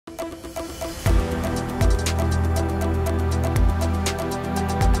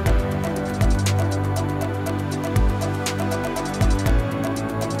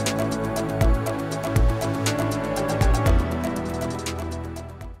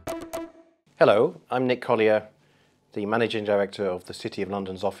Hello, I'm Nick Collier, the Managing Director of the City of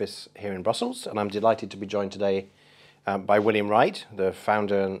London's office here in Brussels, and I'm delighted to be joined today by William Wright, the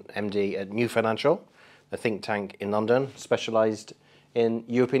founder and MD at New Financial, a think tank in London specialised in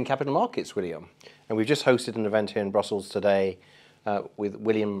European capital markets, William. And we've just hosted an event here in Brussels today with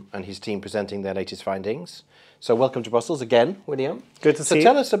William and his team presenting their latest findings. So welcome to Brussels again, William. Good to see you. So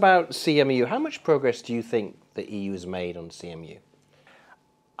tell us about CMU. How much progress do you think the EU has made on CMU?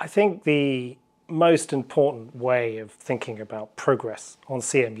 I think the most important way of thinking about progress on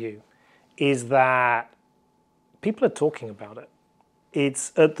CMU is that people are talking about it.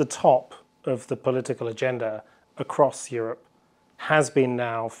 It's at the top of the political agenda across Europe, has been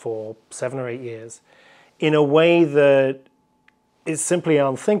now for 7 or 8 years, in a way that is simply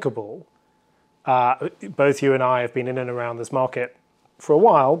unthinkable. Both you and I have been in and around this market for a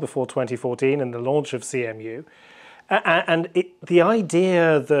while, before 2014 and the launch of CMU. And the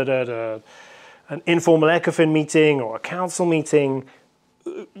idea that at an informal ECOFIN meeting or a council meeting,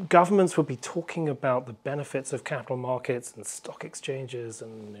 governments would be talking about the benefits of capital markets and stock exchanges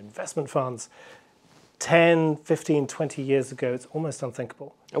and investment funds 10, 15, 20 years ago, it's almost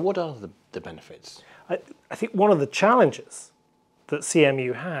unthinkable. And what are the benefits? I think one of the challenges that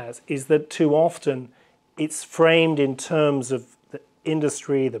CMU has is that too often it's framed in terms of the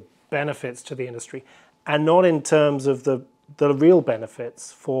industry, the benefits to the industry, and not in terms of the real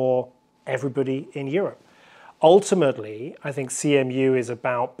benefits for everybody in Europe. Ultimately, I think CMU is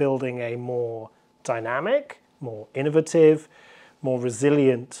about building a more dynamic, more innovative, more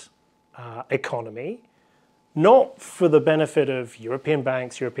resilient economy, not for the benefit of European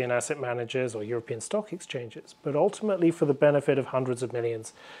banks, European asset managers, or European stock exchanges, but ultimately for the benefit of hundreds of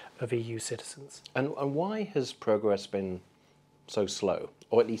millions of EU citizens. And why has progress been so slow,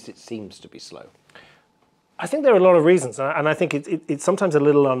 or at least it seems to be slow? I think there are a lot of reasons, and I think it's sometimes a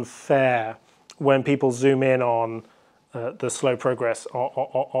little unfair when people zoom in on the slow progress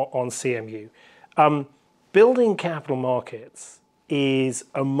on CMU. Building capital markets is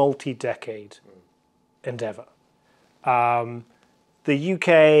a multi-decade endeavour. The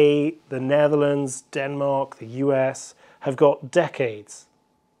UK, the Netherlands, Denmark, the US have got decades,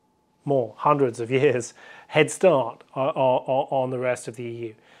 more, hundreds of years, head start on the rest of the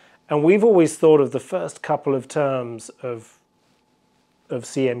EU. And we've always thought of the first couple of terms of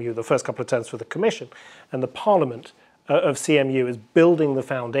CMU, the first couple of terms for the Commission and the Parliament of CMU as building the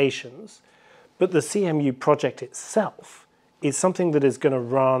foundations. But the CMU project itself is something that is going to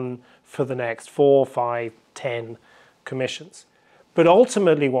run for the next 4, 5, 10 commissions. But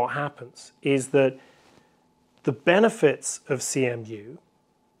ultimately what happens is that the benefits of CMU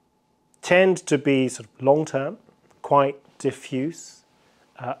tend to be sort of long-term, quite diffuse.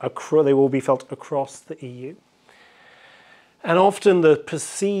 They will be felt across the EU. And often the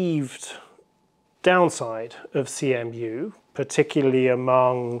perceived downside of CMU, particularly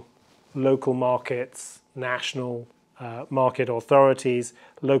among local markets, national market authorities,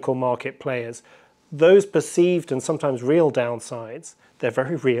 local market players, those perceived and sometimes real downsides, they're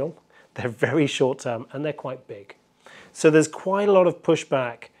very real, they're very short-term, and they're quite big. So there's quite a lot of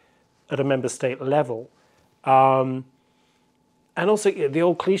pushback at a member state level. And also the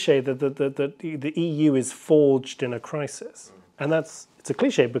old cliche that the EU is forged in a crisis. And it's a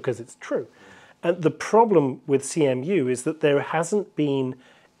cliche because it's true. And the problem with CMU is that there hasn't been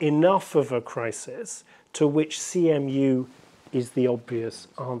enough of a crisis to which CMU is the obvious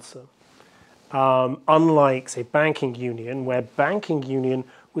answer. Unlike, say, banking union, where banking union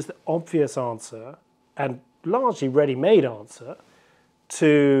was the obvious answer and largely ready-made answer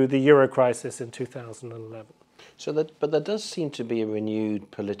to the euro crisis in 2011. But there does seem to be a renewed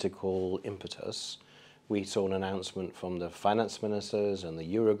political impetus. We saw an announcement from the finance ministers and the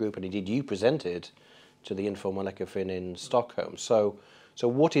Eurogroup, and indeed you presented to the informal ECOFIN in Stockholm. So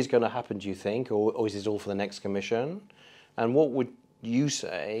what is going to happen, do you think, or is this all for the next Commission? And what would you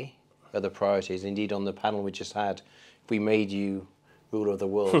say are the priorities? Indeed, on the panel we just had, if we made you ruler of the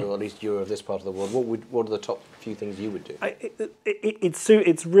world, or at least you're of this part of the world, what are the top few things you would do?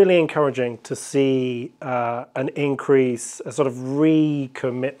 It's really encouraging to see an increase, a sort of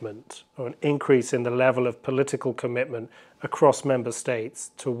recommitment, or an increase in the level of political commitment across member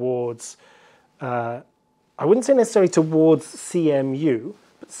states towards, I wouldn't say necessarily towards CMU,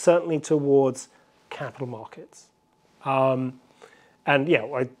 but certainly towards capital markets. And yeah,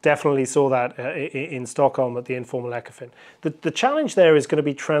 I definitely saw that in Stockholm at the informal ECOFIN. The challenge there is going to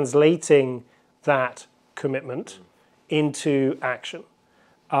be translating that commitment into action.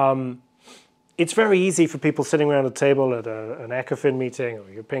 It's very easy for people sitting around a table at an ECOFIN meeting or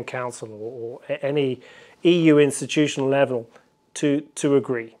European Council or any EU institutional level to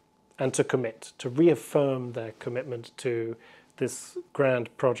agree. and to commit, to reaffirm their commitment to this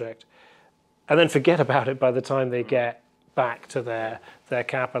grand project, and then forget about it by the time they get back to their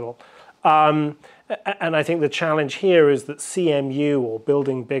capital. And I think the challenge here is that CMU, or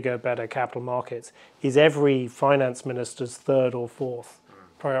building bigger, better capital markets, is every finance minister's third or fourth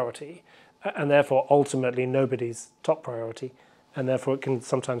priority, and therefore ultimately nobody's top priority, and therefore it can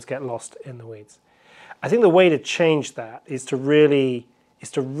sometimes get lost in the weeds. I think the way to change that is to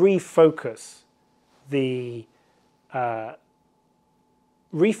refocus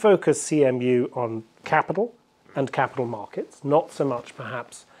CMU on capital and capital markets, not so much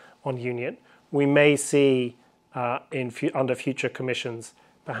perhaps on union. We may see under future commissions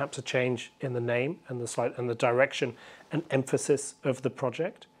perhaps a change in the name and the direction and emphasis of the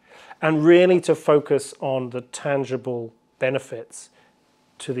project, and really to focus on the tangible benefits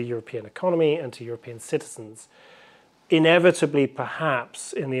to the European economy and to European citizens. Inevitably,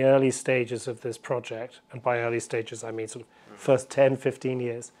 perhaps in the early stages of this project, and by early stages I mean sort of first 10, 15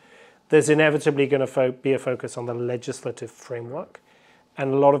 years, there's inevitably going to be a focus on the legislative framework.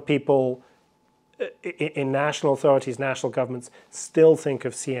 And a lot of people in national authorities, national governments, still think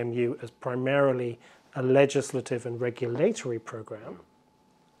of CMU as primarily a legislative and regulatory program,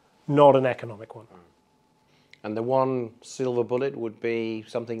 not an economic one. And the one silver bullet would be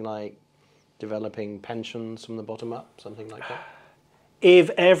something like developing pensions from the bottom up, something like that? If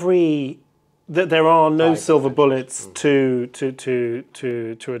there are no silver bullets to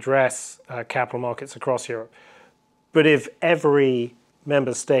address capital markets across Europe, but if every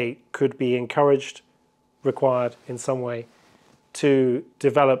member state could be encouraged, required in some way, to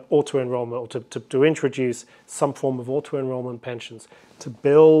develop auto-enrollment, or to introduce some form of auto-enrollment pensions, to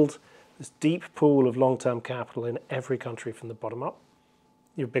build this deep pool of long-term capital in every country from the bottom up,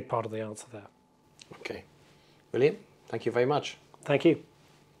 you're a big part of the answer there. Okay. William, thank you very much. Thank you.